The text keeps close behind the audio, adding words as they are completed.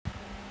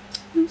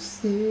You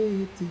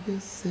say to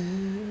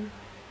yourself,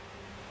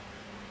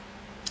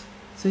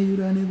 say you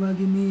don't ever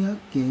give me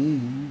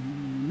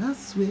again. I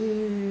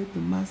swear to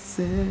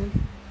myself,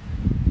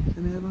 I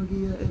never give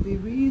you every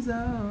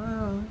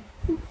reason.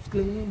 You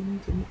claim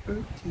to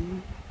hurt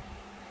you,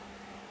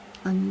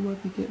 and you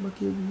have to get back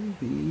your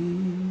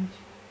revenge.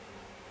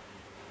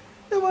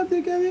 You want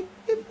to get me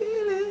your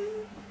feeling.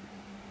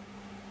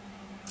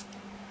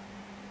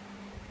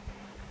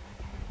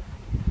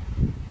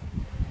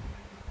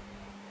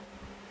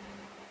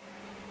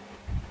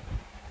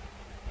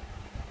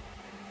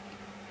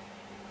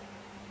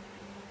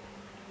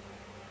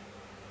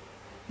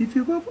 If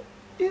you go,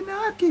 you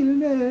not kill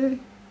me.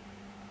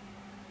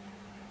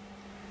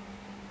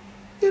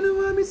 You know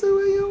what me say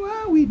where you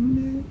are with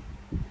me.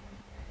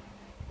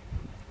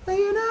 And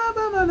you know have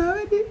a man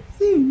already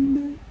seen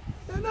me.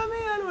 You know me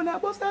alone, I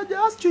bust a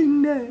just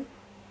string there.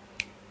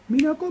 Me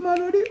no come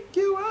already,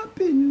 you want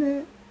pin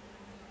there.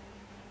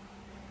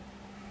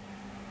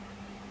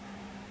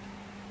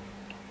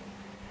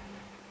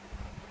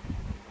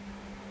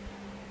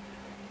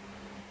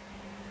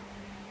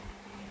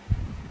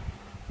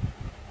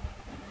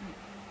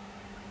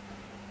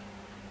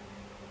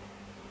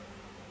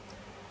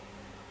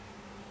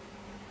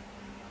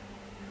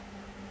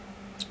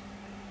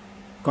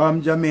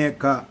 Come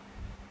Jamaica,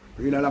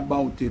 read all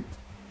about it.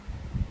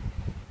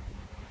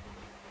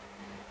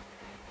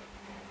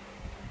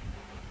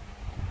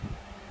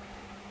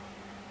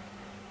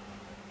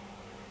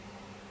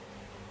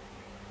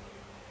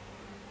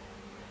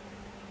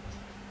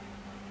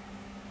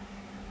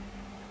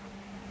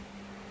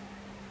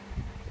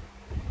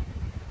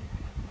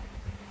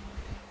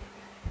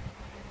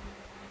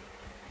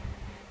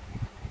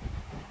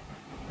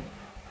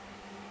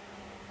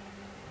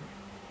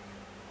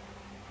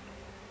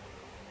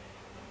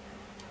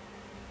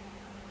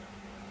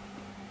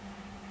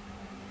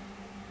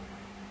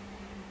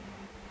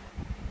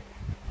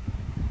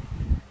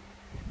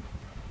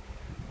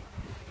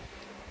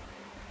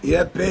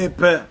 Yeah,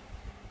 people.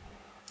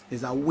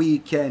 It's a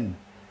weekend,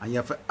 and you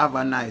have to have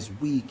a nice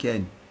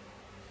weekend.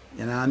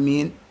 You know what I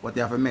mean? But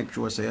you have to make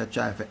sure so you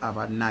try to have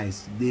a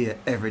nice day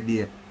every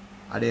day.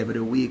 And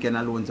every weekend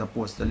alone is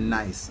supposed to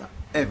nice.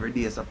 Every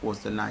day is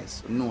supposed to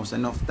nice. You know, it's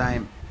enough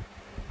time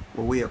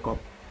we wake up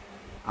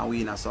and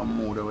we in some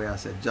mood where I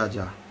say,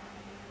 Jaja,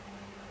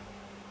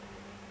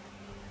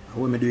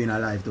 what am I doing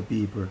in life to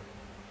people?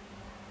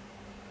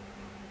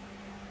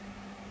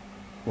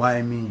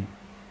 Why me?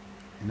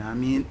 You know what I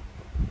mean?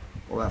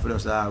 But we have to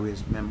just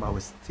always remember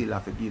we still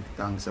have to give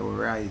thanks and we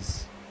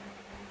rise.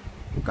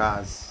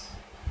 Because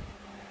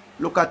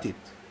look at it.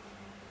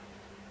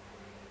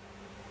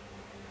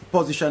 The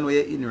position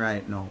we're in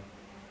right now.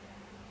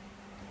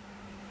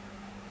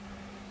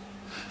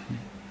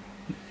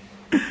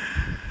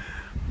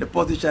 The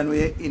position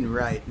we're in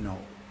right now.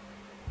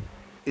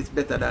 It's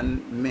better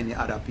than many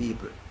other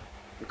people.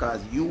 Because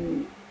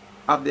you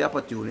have the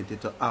opportunity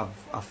to have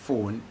a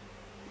phone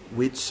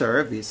with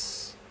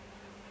service.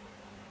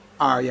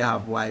 Or you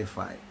have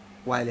Wi-Fi,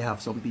 while you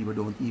have some people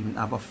don't even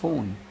have a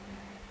phone.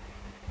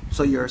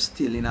 So you're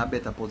still in a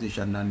better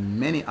position than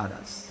many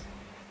others.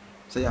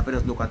 So you have to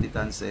just look at it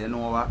and say, you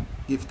know what,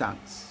 give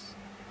thanks.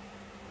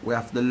 We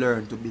have to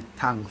learn to be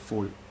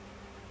thankful.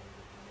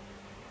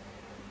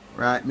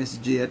 Right, Miss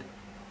Jade?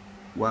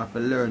 We have to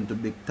learn to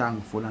be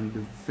thankful and be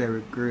very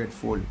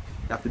grateful. You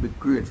have to be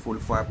grateful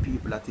for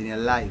people that in your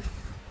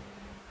life.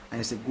 And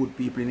you say good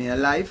people in your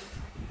life,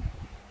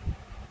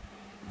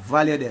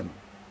 value them.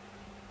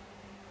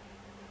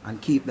 And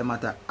keep them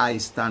at a high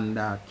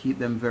standard. Keep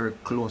them very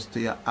close to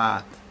your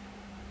heart.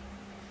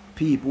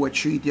 People who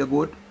treat you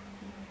good,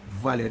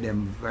 value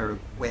them very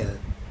well.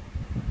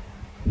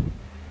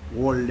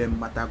 Hold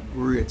them at a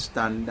great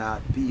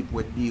standard.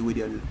 People who deal with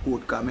you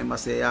good. Because remember,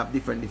 say you have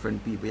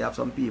different people. You have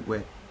some people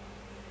who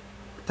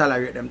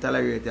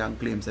tolerate you and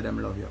claim to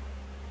them love you.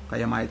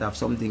 Because you might have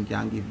something you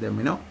can give them,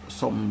 you know.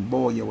 Some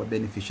boy you were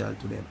beneficial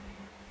to them.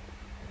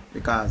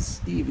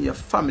 Because even your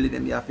family,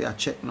 them you have to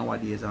check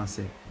nowadays and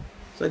say,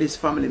 so this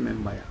family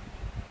member,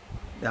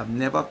 they have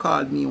never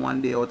called me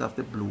one day out of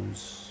the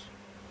blues.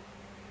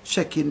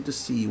 Checking to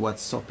see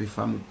what's up, if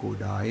I'm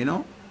good or, you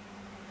know.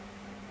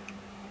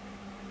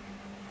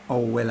 How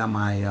well am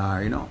I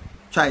or, you know.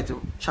 Try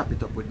to chop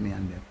it up with me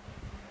and them.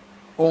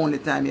 Only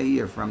time you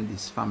hear from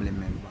this family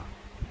member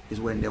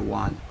is when they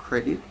want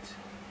credit,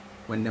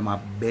 when they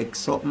might beg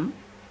something,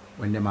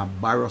 when they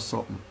might borrow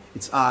something.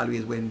 It's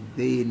always when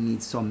they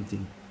need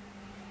something.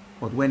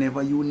 But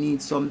whenever you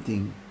need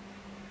something,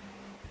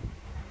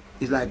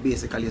 it's like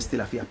basically you still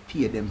have to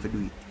pay them for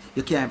do it.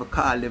 You can't even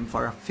call them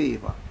for a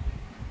favor.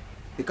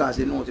 Because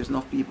you notice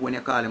enough people when you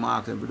call them and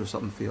ask them to do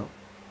something for you.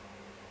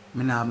 I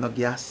don't have no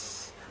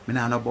gas. I don't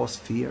have no bus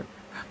fare.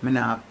 I don't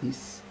have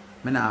this.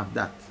 I don't have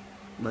that.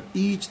 But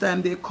each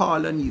time they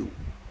call on you,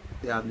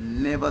 they are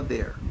never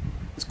there.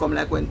 It's come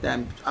like one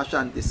time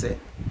Ashanti said,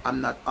 I'm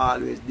not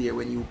always there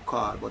when you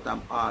call, but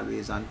I'm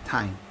always on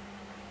time.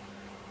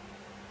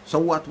 So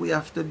what we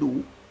have to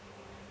do,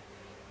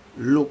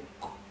 look,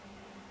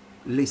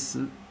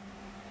 listen,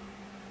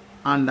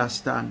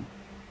 understand,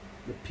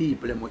 the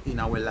people in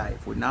our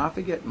life. We not have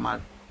to get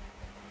mad.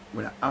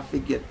 We not have to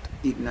get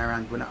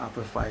ignorant. We not have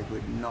to fight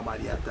with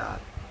nobody at all.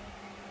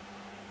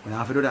 We not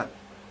have to do that.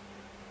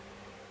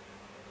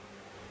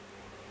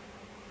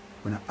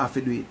 We not have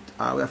to do it.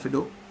 All we have to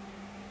do,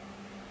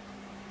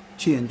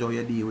 change how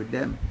you deal with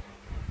them.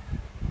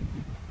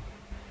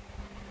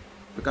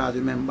 Because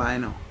remember, you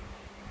know,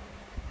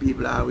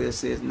 people always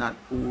say it's not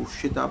who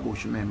shit a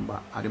bush member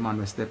or the man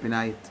who step in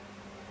it.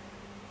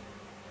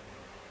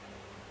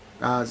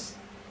 Because,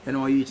 you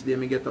know, each day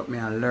I get up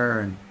and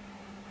learn.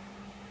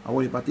 A whole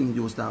heap of things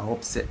used to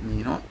upset me,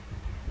 you know.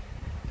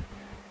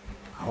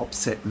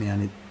 Upset me,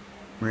 and it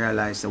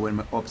realize that when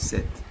I'm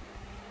upset,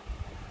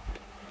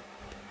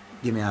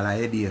 give me a lot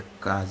of headache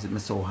because I'm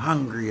so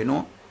hungry, you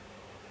know,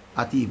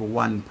 at even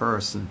one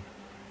person.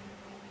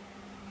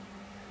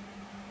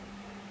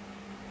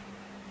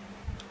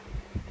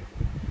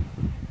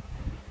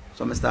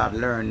 So I start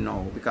learning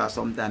now, because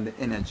sometimes the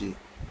energy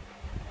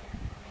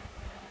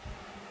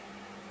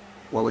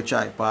what we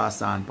try to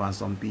pass on upon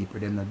some people,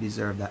 they don't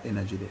deserve that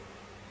energy there.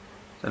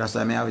 So that's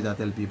why I always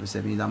tell people,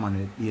 say, me is a man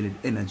with deal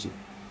with energy.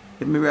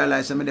 If me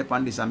realize that I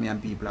depend this on me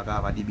and people like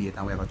have a debate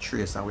and we have a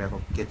trace and we have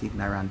to get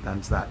ignorant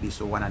and start this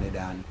so one another,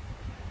 and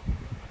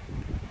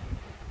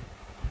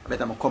I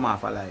better come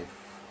off alive.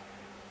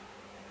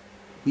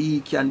 We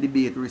can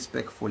debate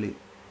respectfully.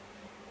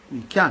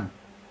 We can.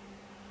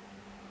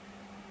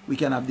 We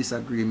can have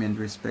disagreement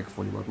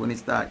respectfully, but when it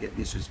starts get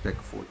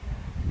disrespectful,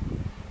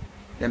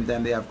 them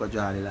time they have to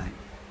draw the line.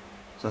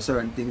 So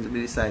certain things I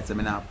decide to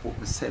not put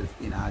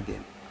myself in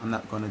again. I'm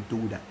not gonna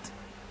do that.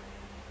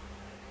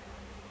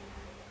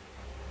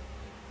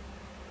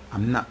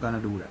 I'm not gonna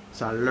do that.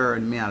 So I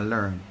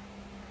learn.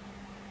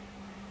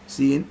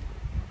 See?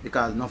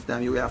 Because enough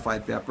time you will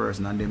fight for a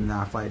person and them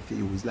not fight for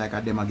you. It's like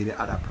a them give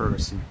the other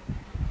person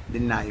the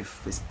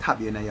knife is stab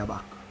you in your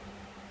back.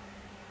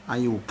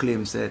 And you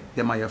claim say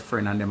them are your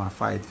friend and them are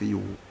fight for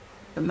you.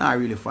 Them not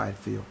really fight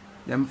for you.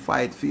 Them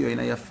fight for you in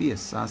your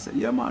face and say,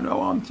 yeah man, I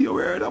want to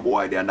wear the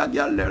boy there and that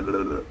girl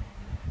there.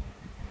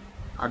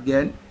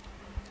 Again,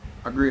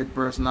 a great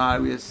person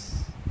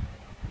always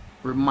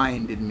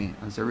reminded me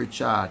and said,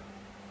 Richard,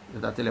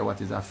 let I tell you what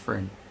is a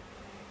friend.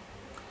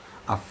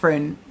 A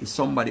friend is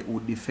somebody who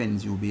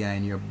defends you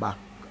behind your back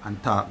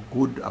and talk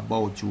good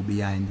about you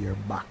behind your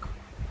back.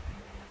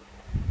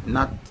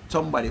 Not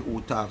somebody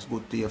who talks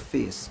good to your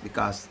face,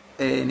 because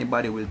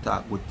anybody will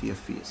talk good to your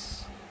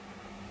face.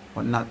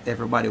 But not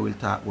everybody will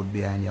talk good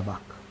behind your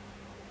back.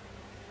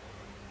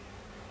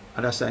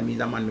 And that's why I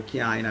mean a man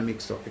can't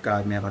mix up,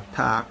 because I have a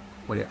talk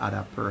what the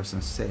other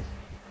person said.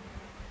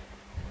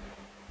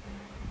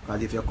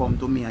 Because if you come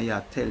to me and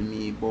you tell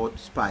me about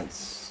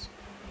Spice,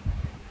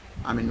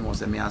 I mean know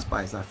say me and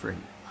Spice are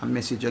friend. A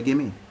message you give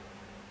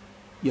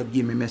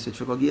me message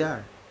for go give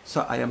her.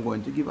 So I am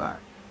going to give her.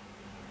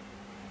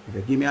 If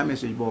you give me a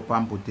message about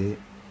Pampute,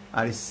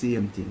 are the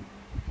same thing.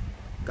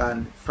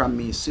 Can from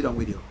me sit down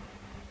with you.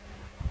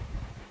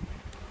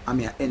 I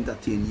may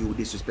entertain you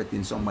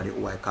disrespecting somebody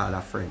who I call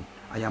a friend.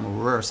 I am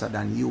worse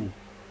than you,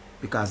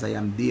 because I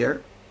am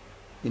there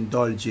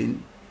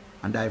indulging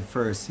and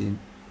diversing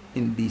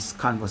in this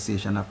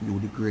conversation of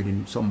you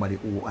degrading somebody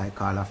who I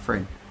call a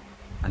friend.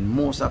 And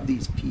most of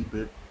these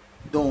people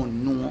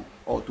don't know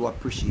how to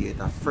appreciate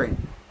a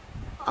friend.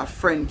 A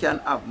friend can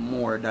have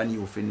more than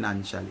you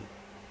financially.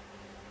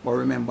 But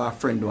remember, a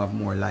friend don't have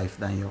more life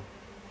than you.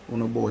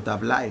 You both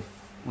have life.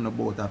 You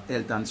both have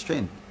health and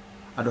strength.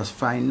 And just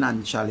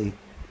financially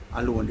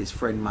alone, this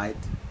friend might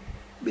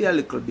be a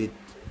little bit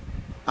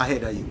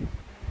ahead of you.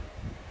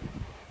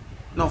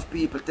 Enough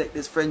people take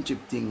this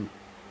friendship thing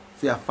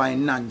for a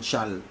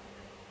financial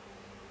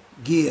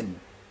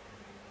gain.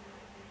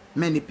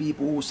 Many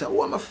people who say,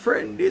 oh, my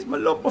friend is, I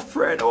love my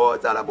friend, oh,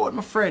 it's all about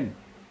my friend.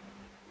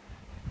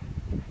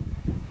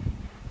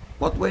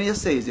 But when you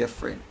say it's your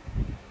friend,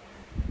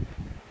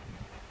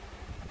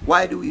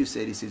 why do you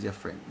say this is your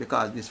friend?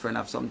 Because this friend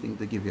have something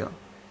to give you?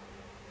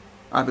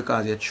 Or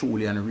because you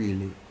truly and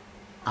really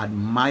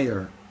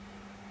admire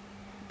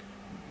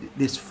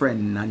this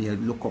friend and you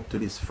look up to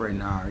this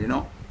friend, or you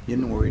know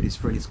where this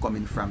friend is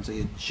coming from, so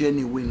you're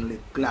genuinely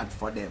glad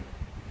for them.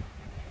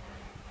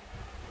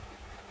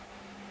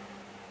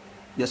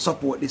 You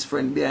support this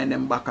friend behind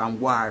them back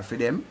and war for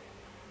them.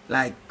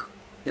 Like,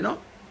 you know.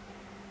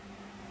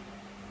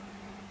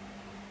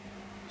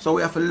 So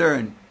we have to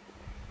learn.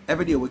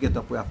 Every day we get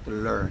up, we have to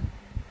learn.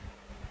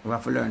 We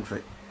have to learn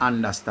to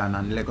understand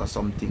and let go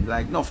some things.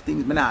 Like enough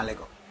things, I not let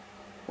go.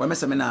 When I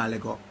say I not let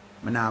go,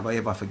 I never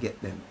ever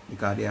forget them,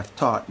 because they have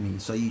taught me.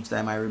 So each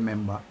time I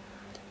remember,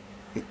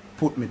 it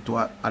put me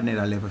to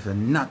another level for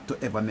not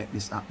to ever make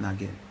this happen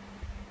again.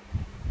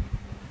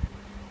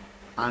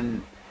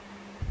 And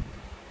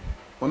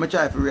when I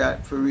try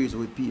to reason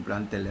with people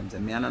and tell them, say,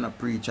 me I'm not a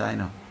preacher, I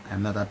know.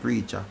 I'm not a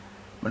preacher.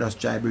 I just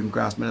try to bring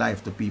across my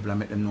life to people and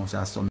make them know so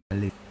that's something I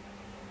live.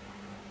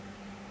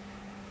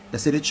 They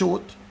say the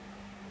truth,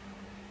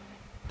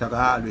 there can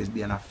always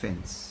be an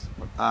offense.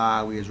 But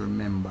always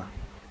remember,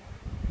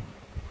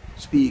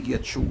 speak your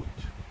truth.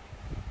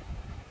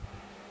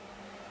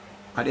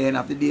 At the end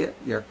of the day,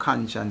 your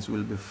conscience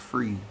will be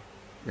free.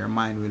 Your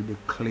mind will be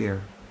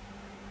clear.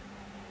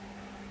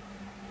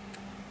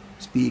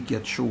 Speak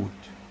your truth.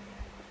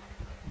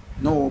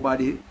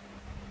 Nobody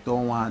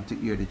don't want to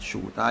hear the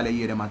truth. All you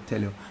hear them I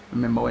tell you.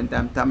 Remember one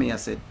time Tommy I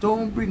said,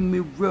 don't bring me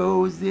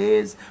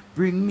roses,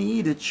 bring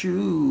me the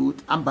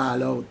truth. I'm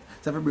ball out.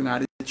 So if I bring her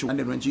the truth, and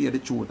then when she hear the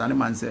truth, and the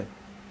man say,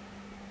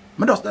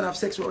 I just don't have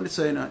sex with the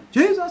son.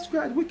 Jesus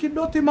Christ, wicked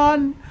dirty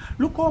man.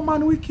 Look how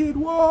man wicked.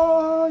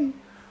 Why?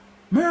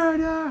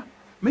 Murder.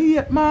 Me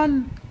hate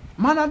man.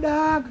 Man a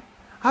dog.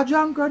 A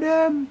junker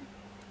them.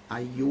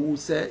 And you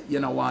say you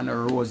don't want the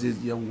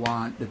roses, you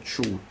want the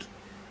truth.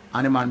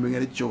 And the man bring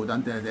the truth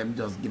and tell them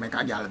just give me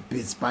a girl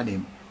piss for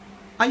him.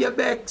 And you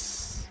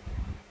vex.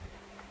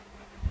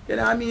 You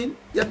know what I mean?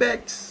 You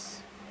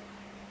vex.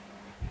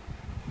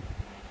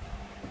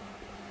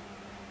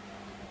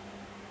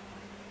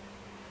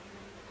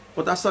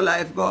 But that's how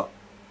life go.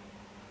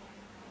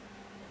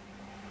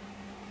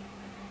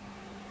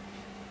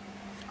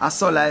 That's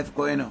how life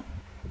go, you know.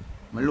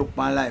 I look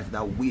my life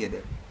that way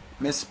there.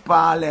 Me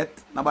spoil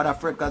it. Nobody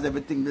afraid because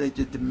everything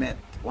legitimate.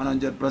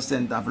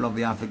 100% of love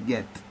you have to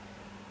get.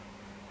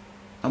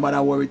 Nobody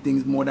worry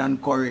things more than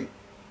curry.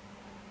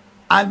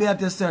 I'll be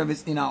at your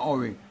service in a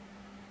hurry.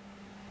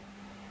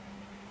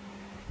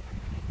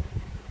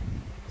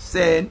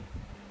 Saying,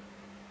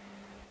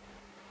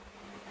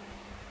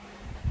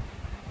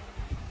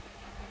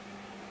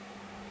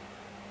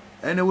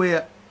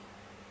 anyway,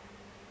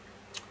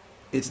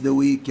 it's the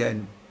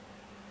weekend.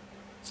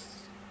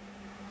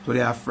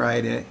 Today is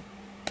Friday.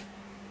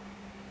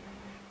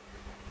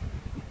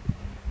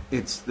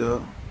 It's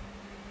the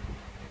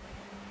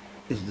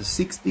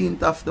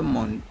 16th of the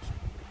month,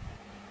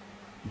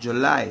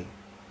 July.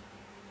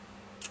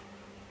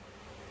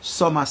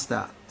 Summer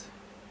start.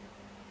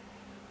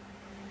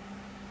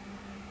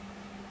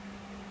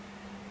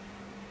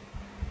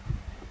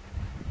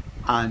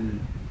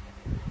 And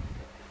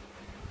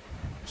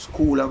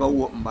school are going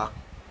to open back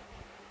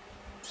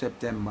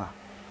September.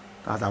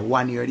 Because a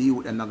 1 year the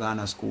youth are not going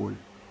to school.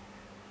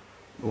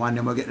 The one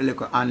them will get the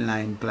little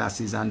online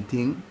classes and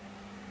thing.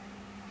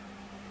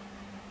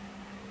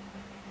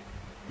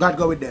 God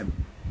go with them.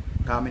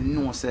 Because I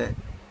know say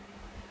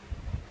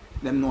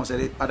them know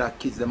say the other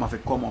kids them have to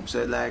come up.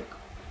 So like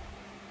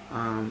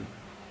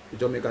the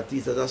Jamaica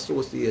Teachers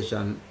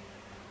Association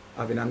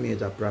having a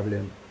major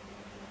problem.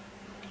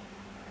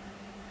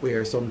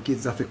 Where some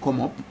kids have to come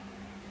up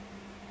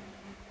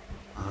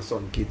and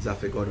some kids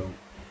have to go down.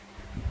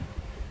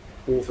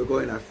 Who have to go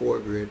in at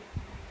 4th grade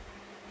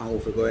and who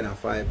have to go in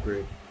at 5th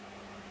grade.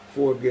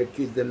 4th grade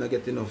kids them not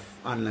get enough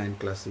online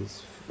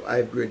classes.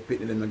 5th grade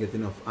people them not get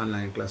enough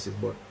online classes,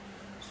 but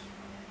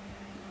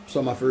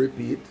some have to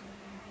repeat,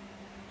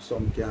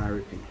 some can't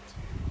repeat.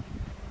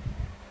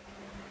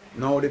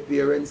 Now the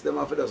parents them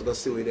have to just go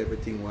see with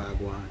everything while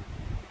go on.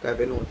 Because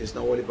if you notice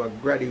now only for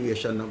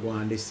graduation not go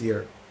on this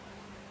year.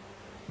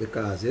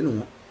 Because you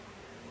know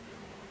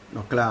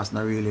no class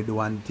not really do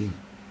one thing.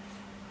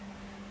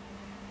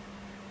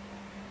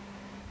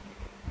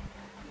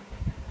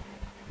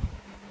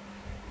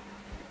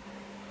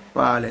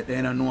 Pilot,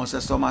 they don't know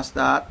say summer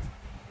start.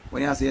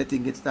 When you say you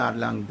think it start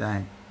long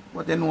time.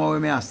 But you know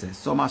what I say.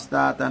 Summer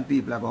start and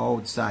people are go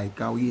outside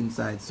because we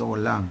inside so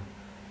long.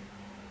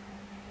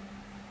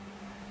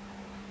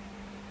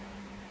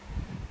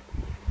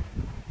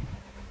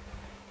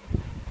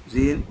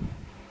 See?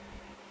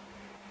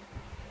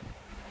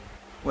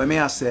 What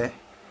I say,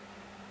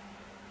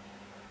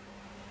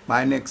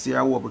 by next year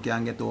I hope we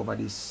can get over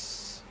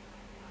this.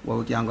 Where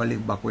we can go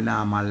live back with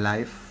normal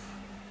life.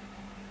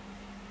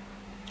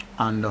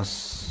 And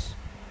us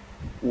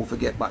who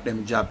forget back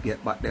them job,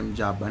 get back them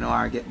job, and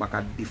or get back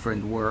a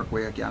different work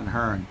where you can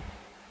earn.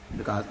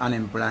 Because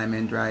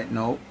unemployment right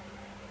now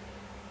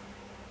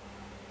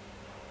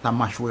that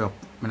mash way up.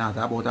 I'm not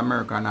talking about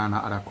America and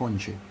other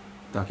country.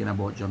 I'm talking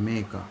about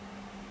Jamaica.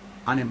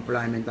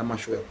 Unemployment that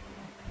mash way up.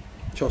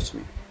 Trust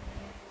me.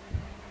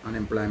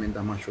 Unemployment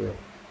that mash way up.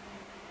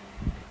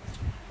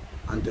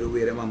 And to the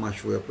way them are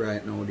mash way up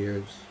right now,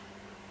 there's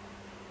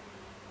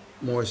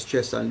more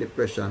stress and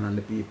depression on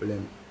the people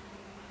them.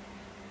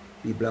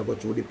 People are going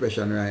through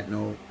depression right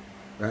now.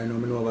 Right now, I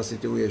know of a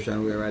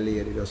situation where a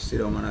lady just sit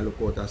down and look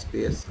out of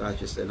space because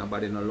she said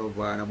nobody no love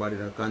her, nobody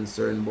no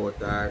concerned about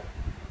her.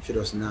 She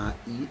does not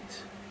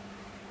eat.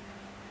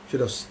 She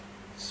just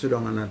sit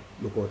down and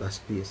look out of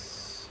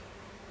space.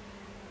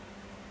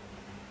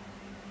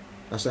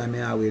 That's why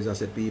I always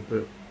say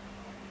people,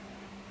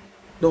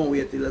 don't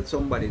wait till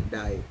somebody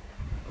die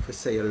to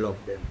say you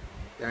love them.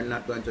 They're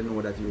not going to know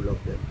that you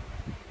love them.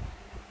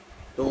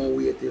 Don't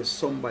wait till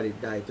somebody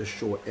die to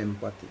show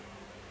empathy.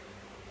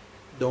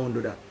 Don't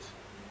do that.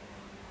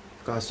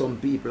 Because some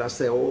people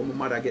say, oh, my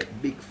mother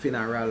get big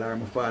funeral or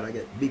my father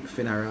get big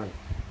funeral.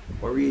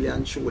 But really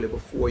and truly,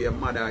 before your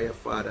mother or your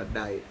father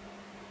died,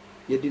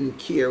 you didn't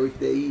care if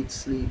they eat,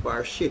 sleep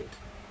or shit.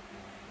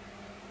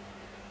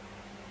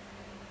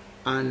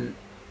 And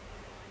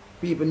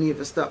people need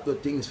to stop doing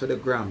things for the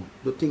gram.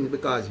 Do things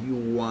because you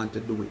want to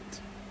do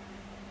it.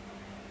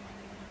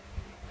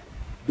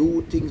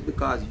 Do things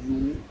because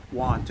you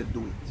want to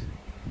do it.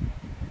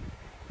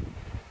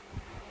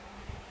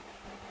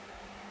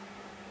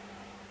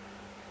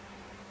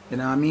 You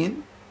know what I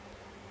mean?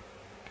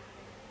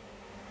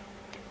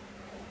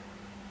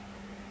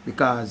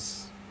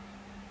 Because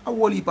a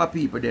whole heap of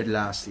people died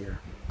last year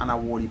and a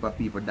whole heap of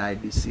people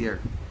died this year.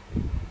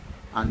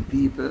 And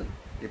people,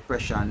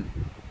 depression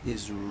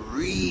is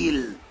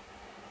real.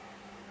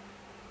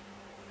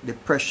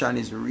 Depression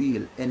is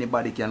real.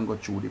 Anybody can go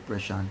through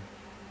depression.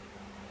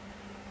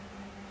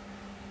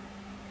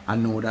 I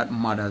know that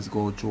mothers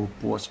go through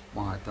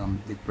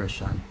postpartum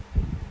depression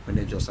when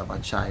they just have a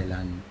child,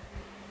 and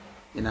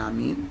you know what I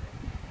mean?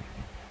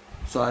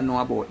 So I know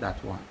about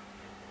that one.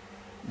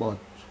 But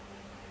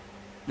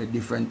the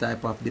different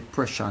type of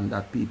depression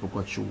that people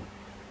go through,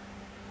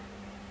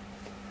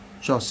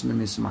 trust me,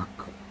 Miss Mac,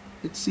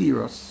 it's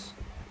serious.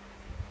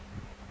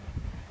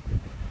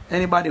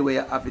 Anybody where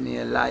you have in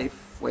your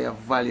life where you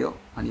value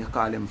and you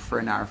call them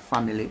friend or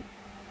family,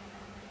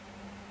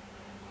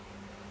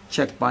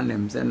 check on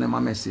them, send them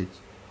a message.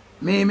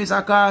 Me,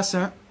 Mr.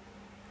 Carson,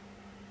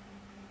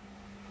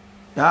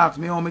 you ask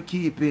me how me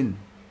keeping.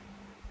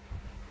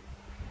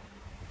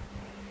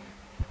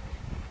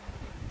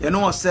 You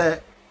know, say,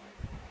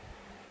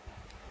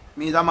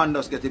 me as a man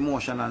just get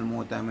emotional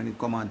more time when it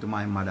come on to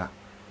my mother.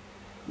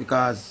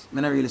 Because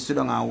I don't really sit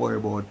down and worry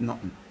about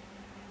nothing.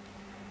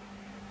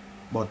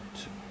 But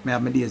I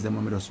have my days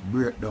when I just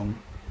break down.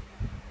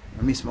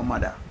 I miss my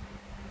mother.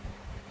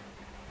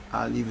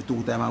 I'll leave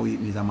 2 times a week,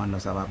 me as a man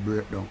just have a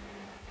breakdown.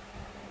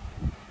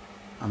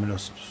 And I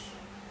just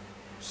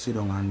sit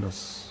down and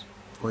just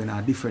go in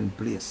a different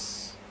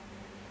place.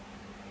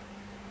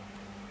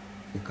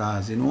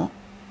 Because, you know,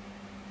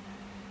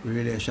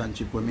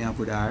 relationship with me and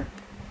with her,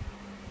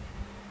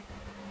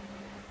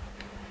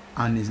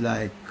 and it's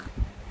like,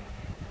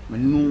 I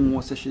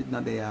know she's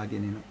not there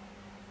again, you know.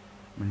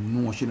 I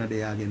know she's not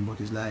there again, but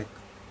it's like,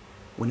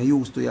 when you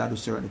used to, you do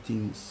certain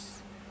things,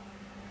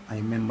 I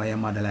remember your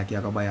mother, like,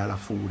 you go buy all the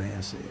food, and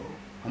you say,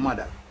 oh, my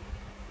mother,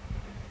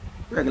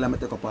 regular, I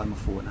take up on my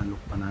phone and look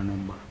on her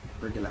number,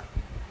 regular.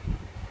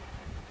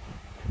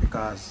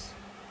 Because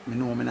I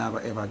know I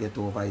never ever get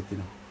over it, you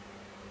know.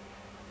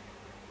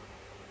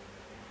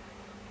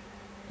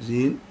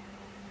 See?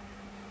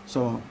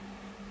 So,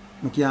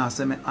 I can't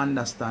say I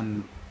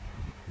understand,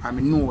 I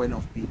know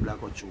enough people that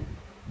go through.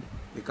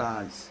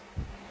 Because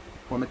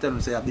when I tell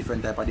them say I have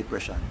different type of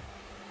depression,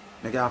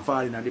 I can fall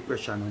in a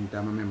depression when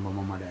time I remember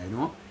my mother, you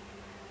know.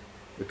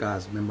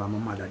 Because remember my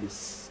mother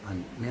this,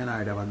 and me and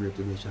her have a great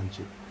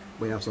relationship.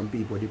 But you have some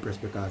people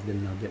depressed because they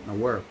don't get no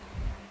work.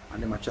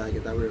 And them try to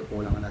get a work,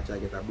 all and I try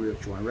to get a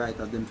breakthrough. And right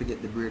as them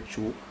forget the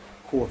breakthrough,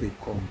 COVID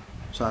come.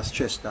 So I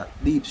stress that,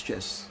 deep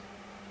stress.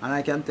 And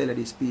I can tell you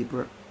these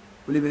people,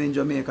 we living in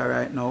Jamaica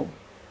right now,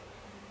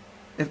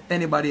 if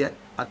anybody at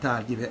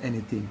all give you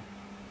anything,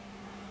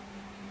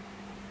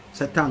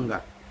 say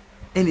tanga,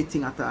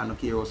 anything at all, no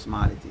care how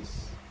small it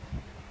is.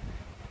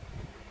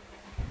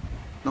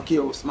 No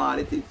care how small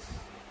it is.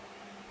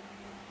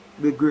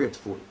 Be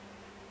grateful.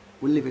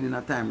 We're living in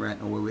a time right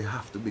now where we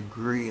have to be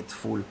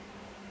grateful.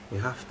 We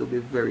have to be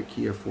very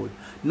careful.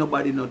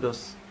 Nobody knows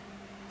us.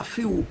 A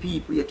few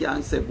people you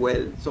can say,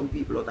 well, some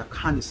people out of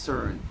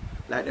concern,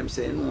 like them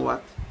say, you know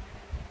what?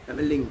 Let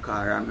me link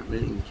her and let me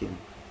link him.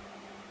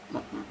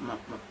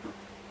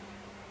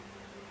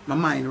 My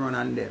mind run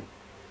on them.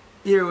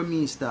 Here with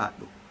me start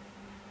though.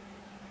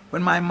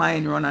 When my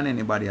mind run on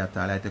anybody at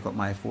all, I take up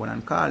my phone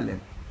and call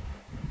them.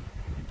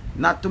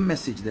 Not to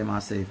message them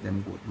and say if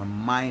them good. My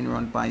mind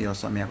run by you,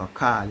 so I go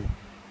call you.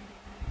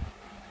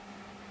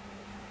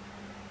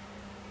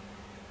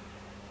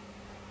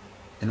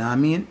 You know what I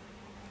mean?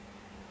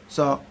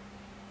 So,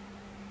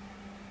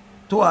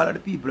 to all of the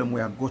people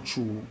who go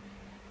through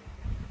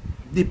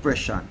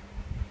depression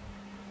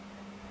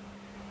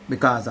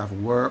because of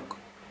work,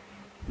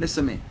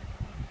 listen to me.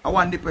 I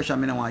want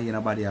depression, I don't want to hear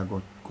nobody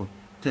go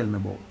tell me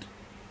about.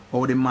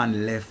 How the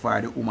man left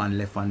or the woman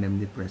left and them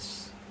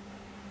depressed.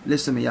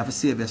 Listen to me, you have to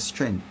save your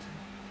strength.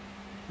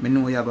 I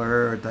know you're going to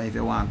hurt, and if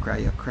you want to cry,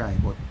 you cry.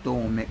 But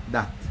don't make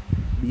that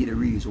be the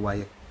reason why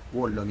you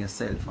hold on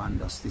yourself and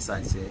just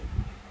decide to say,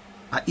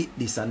 I eat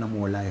this and no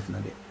more life now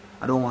there.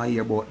 I don't want to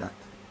hear about that.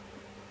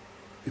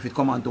 If it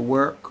come on to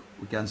work,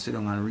 we can sit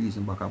down and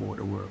reason back about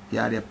the work. You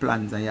have the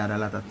plans and you have a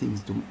lot of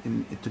things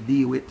to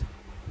deal with.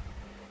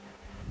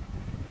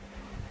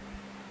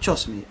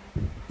 Trust me,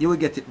 you will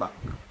get it back.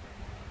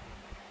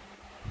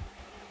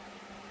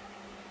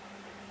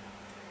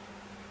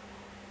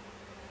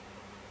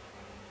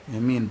 You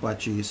mean,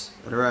 Patrice,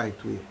 the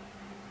right way.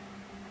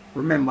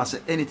 Remember, say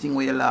anything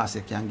where you lost,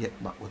 you can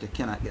get back, but you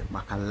cannot get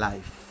back a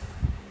life.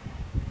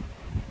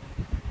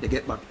 You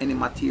get back any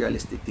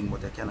materialistic thing,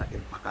 but you cannot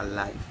get back a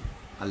life.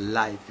 A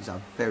life is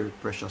a very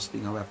precious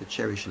thing, and we have to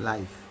cherish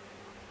life.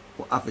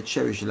 We have to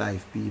cherish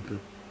life, people.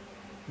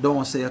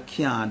 Don't say you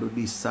can't do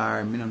this, or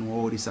I don't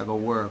know how this is going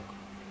to work.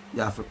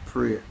 You have to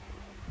pray.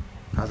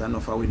 Because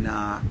enough of we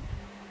now,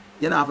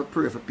 you don't have to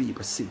pray for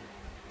people, see.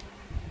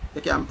 You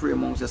can't pray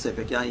amongst yourself.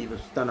 You can't even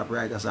stand up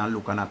right and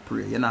look and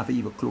pray. You don't have to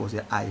even close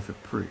your eye for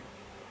pray.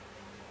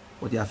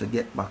 But you have to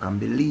get back and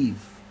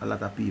believe. A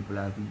lot of people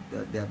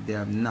they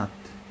have not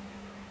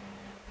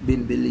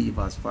been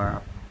believers for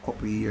a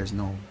couple of years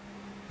now.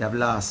 They have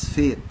lost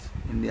faith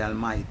in the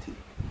Almighty.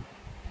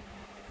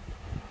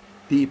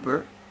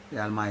 People, the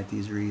Almighty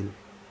is real.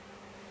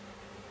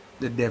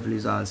 The devil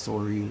is also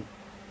real.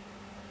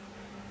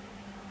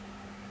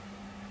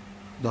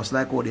 Just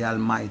like how the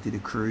Almighty, the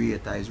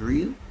Creator, is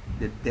real,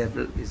 the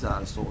devil is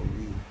also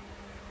real.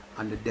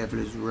 And the devil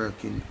is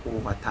working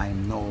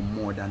overtime now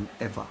more than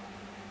ever.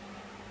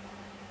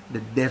 The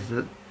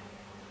devil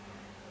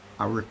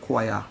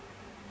require,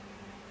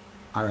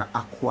 or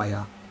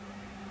acquire,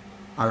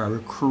 or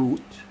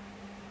recruit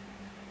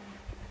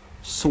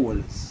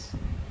souls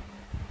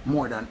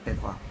more than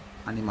ever,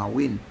 and he might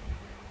win.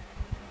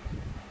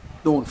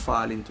 Don't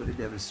fall into the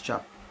devil's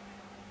trap.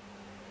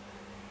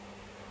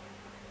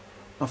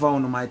 If I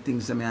my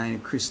things that I'm a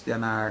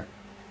Christian or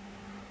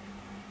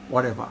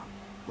whatever,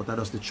 but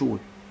that's the truth.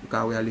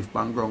 Because we are live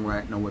on ground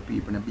right now where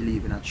people don't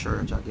believe in a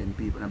church again,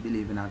 people don't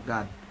believe in a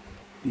God.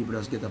 People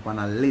just get up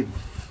and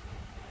live.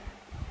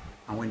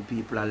 And when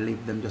people are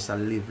live, them just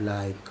live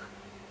like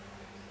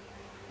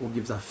who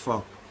gives a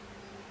fuck.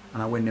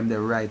 And when them they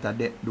write at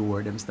that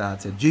door, them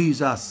start say,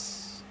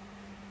 Jesus,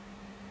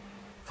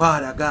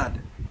 Father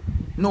God.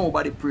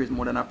 Nobody prays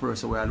more than a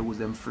person where I lose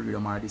them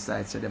freedom or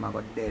decide say them I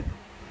got dead.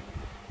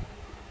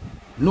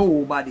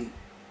 Nobody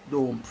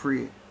don't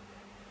pray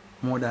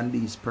more than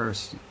this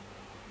person.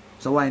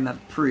 So why not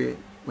pray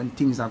when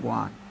things are going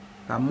on?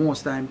 Because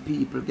most time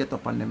people get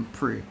up and them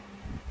pray.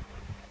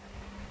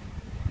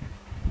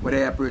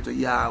 Whether you pray to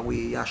Yahweh,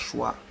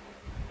 Yahshua,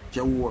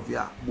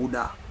 Jehovah,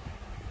 Buddha,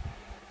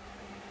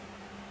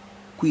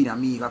 Queen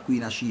Amiga,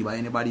 Queen of Sheba,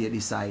 anybody you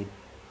decide.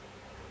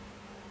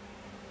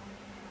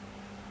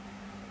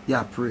 You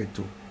pray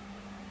to.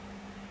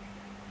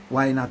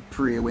 Why not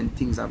pray when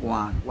things are going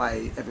on?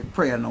 Why every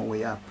prayer now where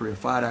you pray,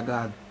 Father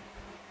God,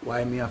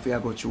 why me have to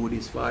go through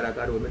this? Father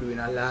God, what am I doing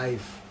in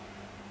life?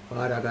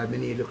 Father God, me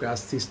need to look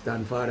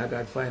assistant. Father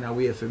God, find a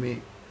way for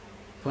me.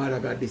 Father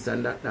God, this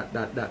and that,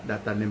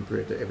 and then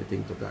pray to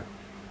everything to God.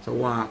 So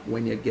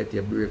when you get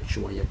your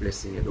breakthrough and your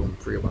blessing, you don't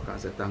pray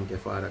because you thank you,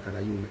 Father God,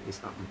 that you make this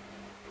happen.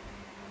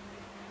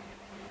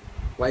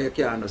 Why you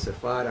can't say,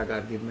 Father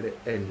God, give me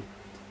the end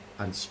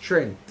and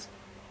strength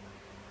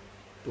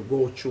to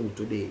go through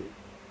today.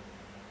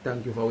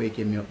 Thank you for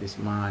waking me up this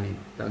morning.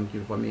 Thank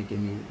you for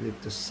making me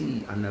live to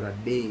see another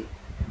day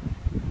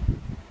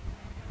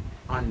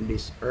on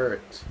this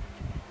earth.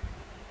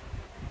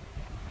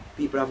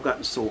 People have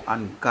gotten so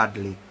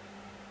ungodly.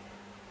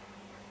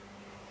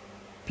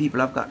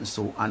 People have gotten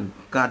so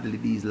ungodly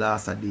these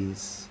last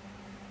days.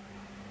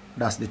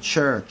 That's the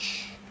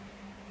church.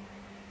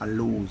 I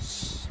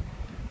lose.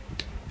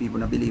 People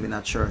don't believe in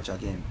a church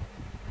again.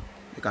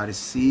 Because the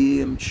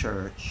same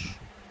church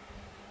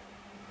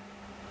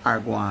are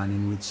going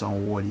in with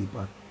some holy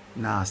but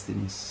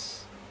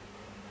nastiness.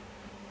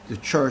 The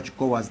church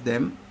goers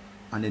them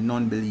and the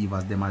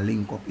non-believers them are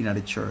linked up in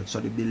the church.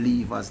 So the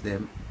believers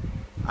them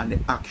and the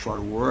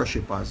actual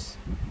worshippers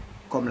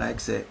come like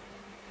say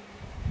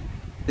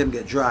them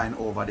get drawing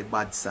over the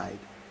bad side.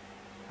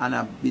 And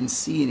I've been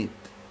seeing it.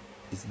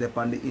 It's there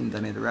on the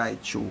internet right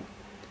through.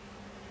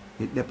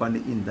 It's there on the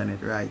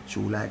internet right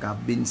through. Like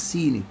I've been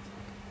seeing it.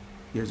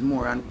 There's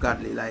more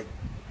ungodly. Like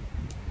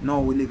now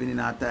we're living in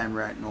our time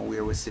right now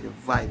where we see the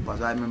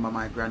vipers. I remember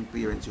my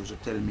grandparents used to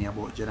tell me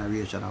about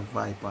generation of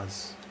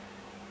vipers.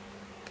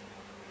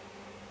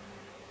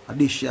 And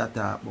this shit I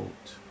talk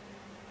about.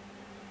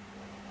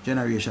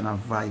 Generation of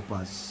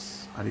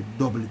vipers. Or the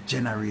double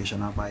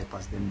generation of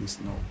vipers than this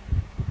now.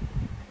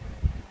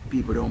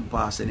 People don't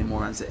pass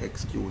anymore and say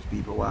excuse.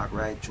 People walk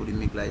right through the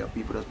middle of your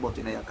people just butt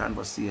in your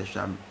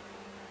conversation.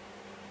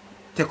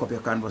 Take up your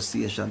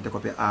conversation, take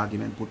up your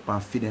argument, put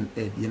on feed them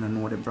head. You don't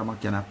know them from a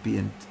can of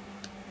paint.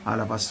 All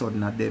of a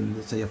sudden at them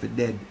they say you're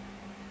dead.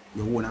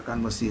 You own a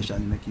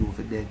conversation make you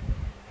for dead.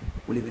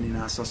 We're living in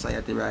a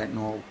society right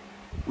now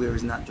where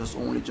it's not just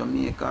only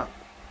Jamaica.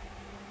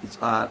 It's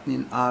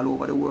happening all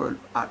over the world.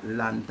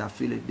 Atlanta,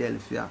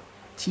 Philadelphia.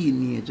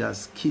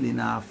 Teenagers killing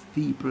off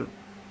people.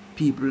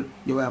 People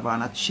you have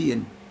on a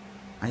chain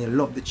and you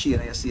love the chain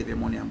and you save your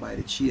money and buy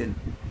the chain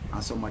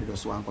and somebody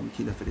just want to come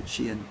kill you for the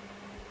chain.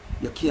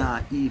 You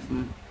can't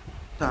even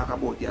talk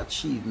about the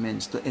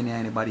achievements to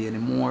anybody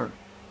anymore.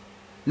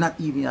 Not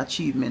even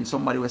achievements.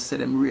 Somebody will say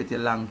them rate a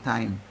long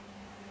time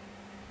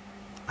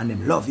and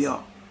them love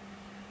you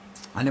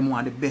and them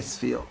want the best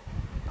for you.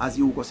 As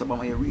you go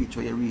somewhere you reach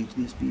where you reach,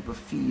 these people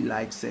feel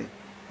like say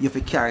you have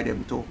to carry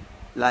them to.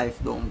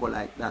 Life don't go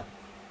like that.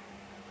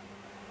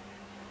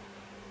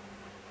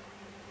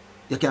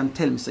 You can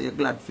tell me say you're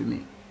glad for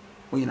me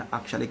when you're not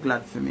actually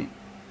glad for me.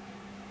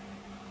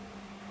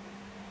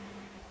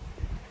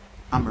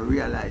 I'm going to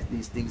realize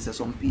these things that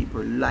some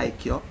people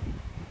like you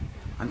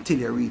until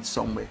you reach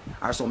somewhere.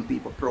 Or some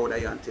people proud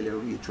of you until you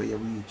reach where you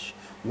reach.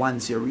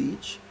 Once you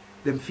reach,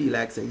 them feel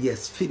like say,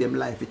 yes, for them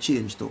life it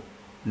changed too.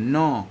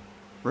 No.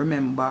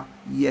 Remember,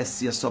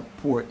 yes, you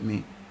support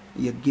me.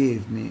 You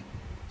gave me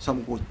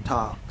some good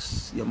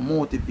talks. You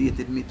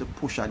motivated me to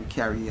push and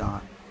carry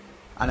on.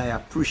 And I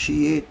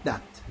appreciate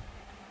that.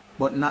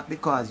 But not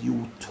because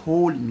you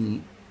told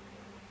me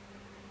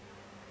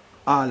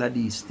all of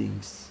these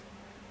things.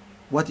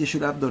 What you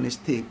should have done is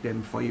take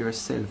them for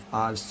yourself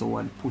also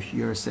and push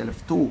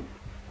yourself too.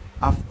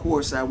 Of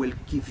course I will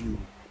give you,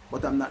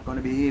 but I'm not going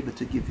to be able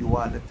to give you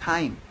all the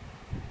time.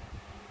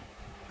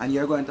 And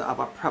you're going to have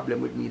a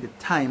problem with me the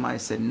time I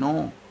said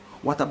no.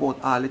 What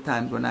about all the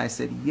times when I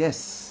said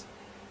yes?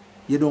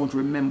 You don't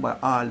remember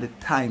all the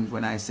times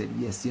when I said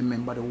yes. You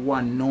remember the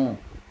one no.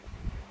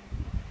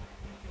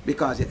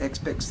 Because you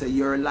expect say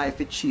your life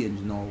it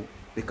changed now.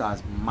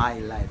 Because my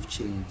life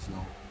changed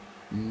now.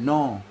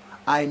 No.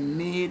 I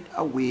made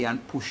a way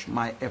and pushed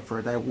my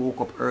effort. I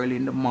woke up early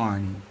in the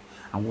morning.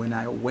 And when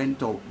I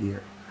went out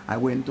there, I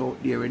went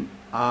out there in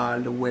all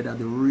the weather,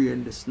 the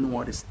rain, the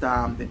snow, the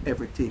storm, the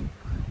everything.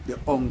 The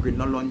hungry,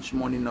 no lunch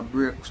money, no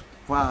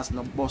breakfast,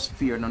 no bus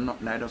fare, no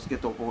nothing. I just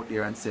get up out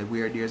there and say,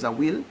 where there's a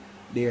will,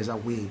 there's a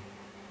way.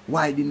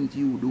 Why didn't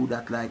you do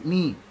that like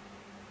me?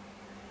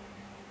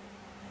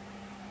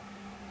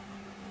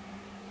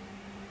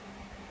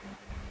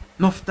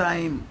 Enough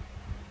time.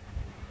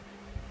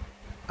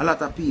 A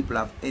lot of people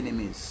have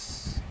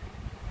enemies.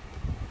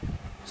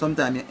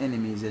 Sometimes your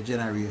enemy is your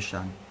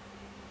generation,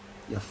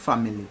 your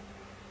family.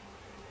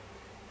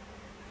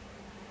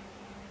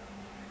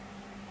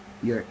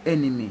 Your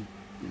enemy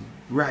is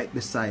right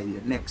beside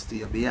you, next to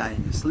you,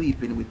 behind you,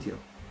 sleeping with you.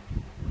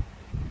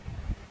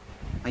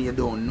 And you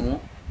don't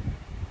know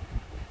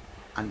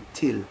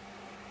until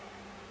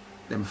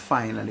them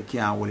finally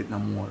can't hold it no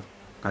more.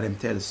 Because them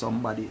tell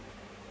somebody,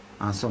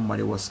 and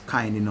somebody was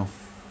kind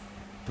enough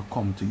to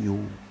come to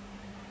you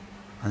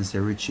and say,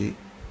 Richie,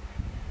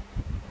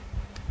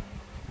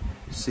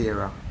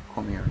 Sarah,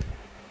 come here.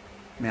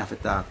 I have to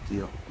talk to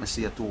you. I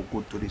say you're too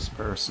good to this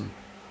person.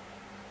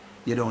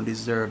 You don't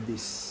deserve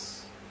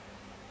this.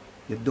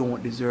 You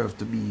don't deserve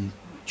to be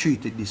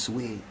treated this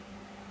way.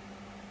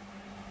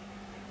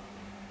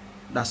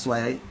 That's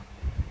why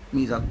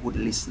me is a good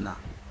listener.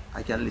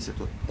 I can listen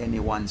to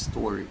anyone's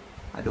story.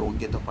 I don't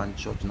get up and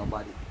judge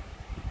nobody.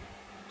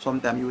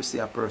 Sometimes you will see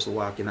a person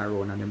walking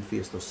around and them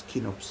face to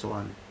skin up so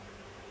on.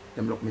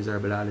 Them look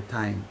miserable all the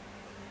time.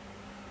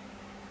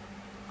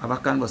 Have a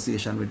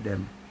conversation with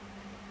them.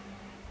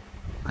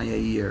 And you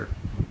hear,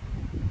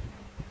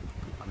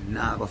 I'm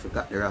not going to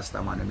forget the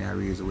Rasta man who I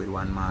raised with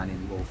one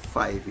morning about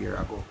 5 years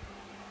ago.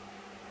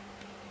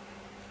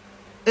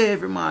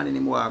 Every morning he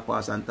walk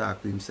past and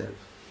talk to himself.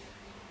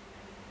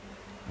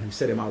 And he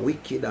said them are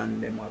wicked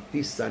and them are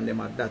this and them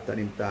are that and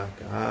him talk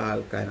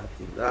all kind of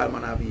things. All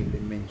man have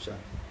even mentioned.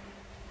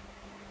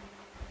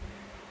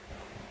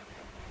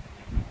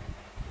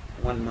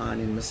 One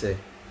morning I say,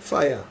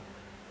 fire,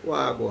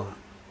 what go on?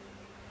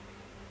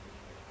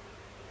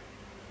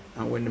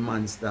 And when the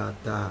man start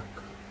talk,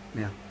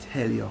 may I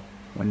tell you,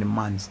 when the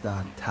man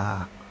start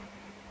talk,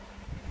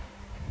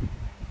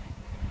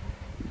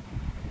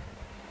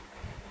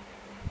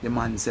 the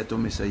man said to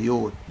me, say,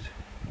 youth,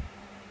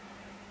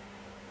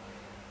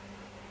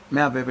 I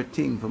have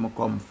everything for my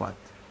comfort.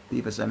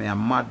 People say I'm a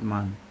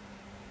madman.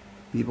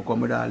 People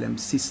come with all them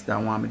sister,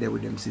 want me there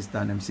with them sister,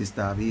 and them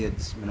sister have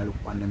AIDS. I look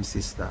on them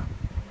sister.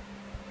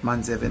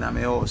 Man say, if in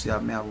my house, you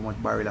have me have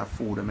much barrel of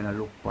food, I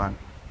look on.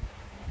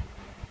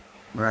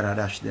 I rather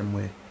dash them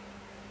way.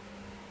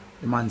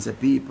 The man say,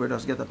 people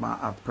just get up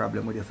and have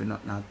problem with you for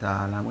nothing at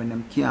all. And when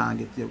them can't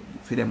get you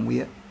for them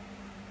way,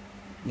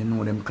 you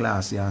know them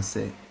classy and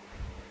say,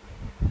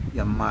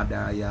 your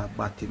mother, your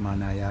batty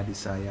man, or your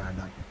this or your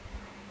that.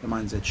 The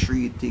man say,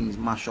 3 things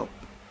mash up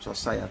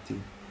society.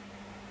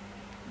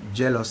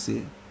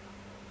 Jealousy,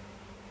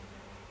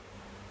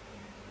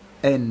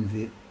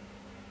 envy,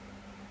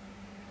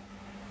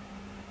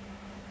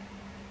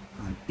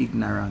 and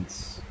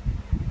ignorance.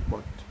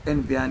 But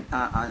envy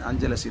and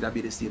jealousy that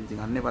be the same thing.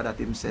 And never that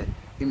him say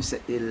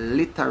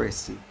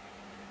illiteracy,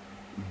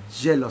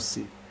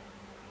 jealousy,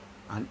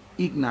 and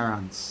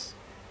ignorance.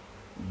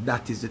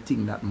 That is the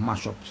thing that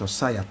mash up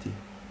society.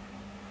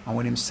 And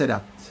when him say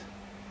that,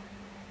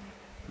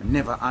 I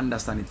never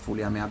understand it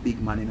fully. I'm a big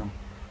man, you know.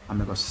 I'm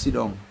going to sit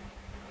down.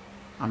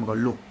 I'm going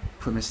to look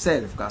for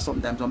myself. Because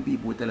sometimes some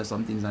people will tell us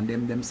some things and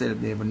them themselves,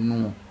 they even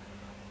know.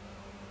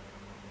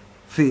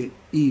 For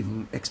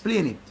even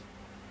explain it.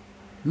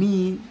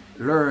 Me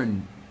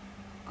learn.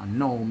 And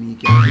now me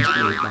can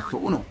explain it back to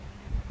Uno.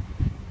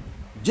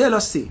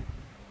 Jealousy.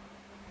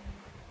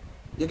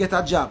 You get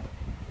a job.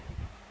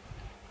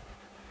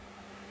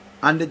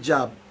 And the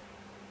job,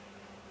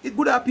 it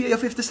could have paid you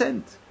 50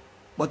 cents.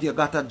 But you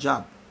got a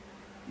job.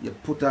 You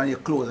put on your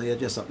clothes and you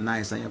dress up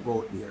nice and you go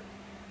out there.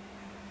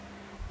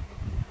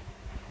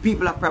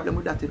 People have problem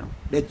with that, you know.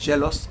 They're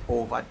jealous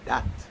over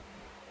that.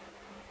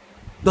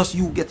 Thus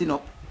you getting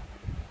up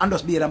and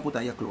just be able to put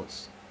on your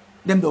clothes.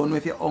 Them don't know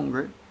if you're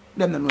hungry.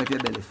 Them don't know if you're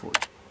belly full.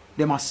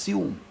 Them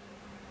assume.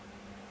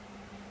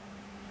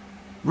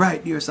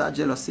 Right there's a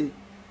jealousy.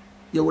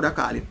 You would have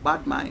called it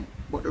bad mind.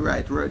 But the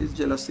right word is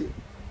jealousy.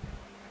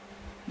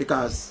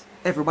 Because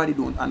everybody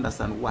don't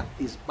understand what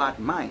is bad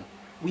mind.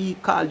 We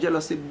call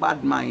jealousy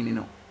bad mind, you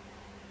know.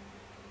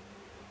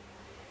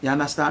 You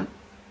understand?